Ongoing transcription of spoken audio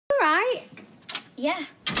right? Yeah.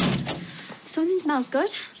 Something smells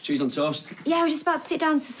good. Cheese on toast. Yeah, I was just about to sit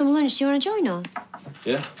down to some lunch. Do you want to join us?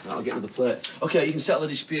 Yeah, I'll get another plate. OK, you can settle the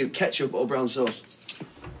dispute. Ketchup or brown sauce?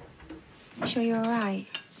 You sure you're all right?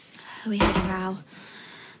 We had a row.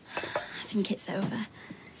 I think it's over.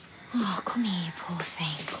 Oh, come here, you poor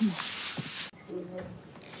thing. Come on.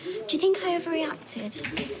 Do you think I overreacted?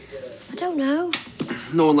 I don't know.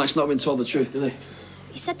 No one likes not being told the truth, do they?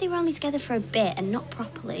 You said they were only together for a bit and not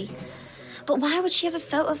properly. But why would she have a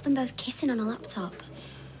photo of them both kissing on a laptop?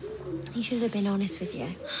 He should have been honest with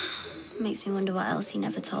you. Makes me wonder what else he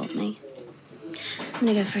never told me. I'm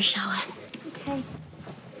gonna go for a shower. Okay.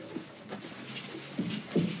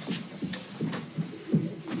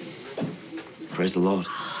 Praise the Lord.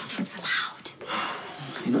 Oh, not so loud.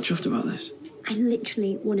 You're not chuffed about this? I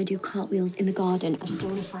literally want to do cartwheels in the garden. I just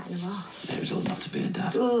don't want to frighten her off. It was old enough to be a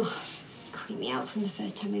dad. Ugh. Creeped me out from the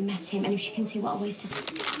first time we met him. And if she can see what a waste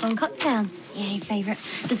of... One cocktail. Yeah, your favourite.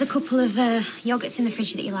 There's a couple of yoghurts in the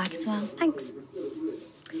fridge that you like as well. Thanks.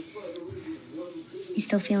 You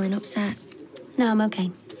still feeling upset? No, I'm okay.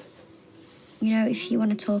 You know, if you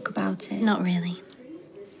want to talk about it... Not really.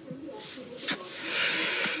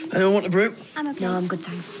 Anyone want a brew? I'm okay. No, I'm good,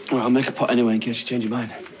 thanks. Well, I'll make a pot anyway in case you change your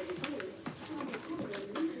mind.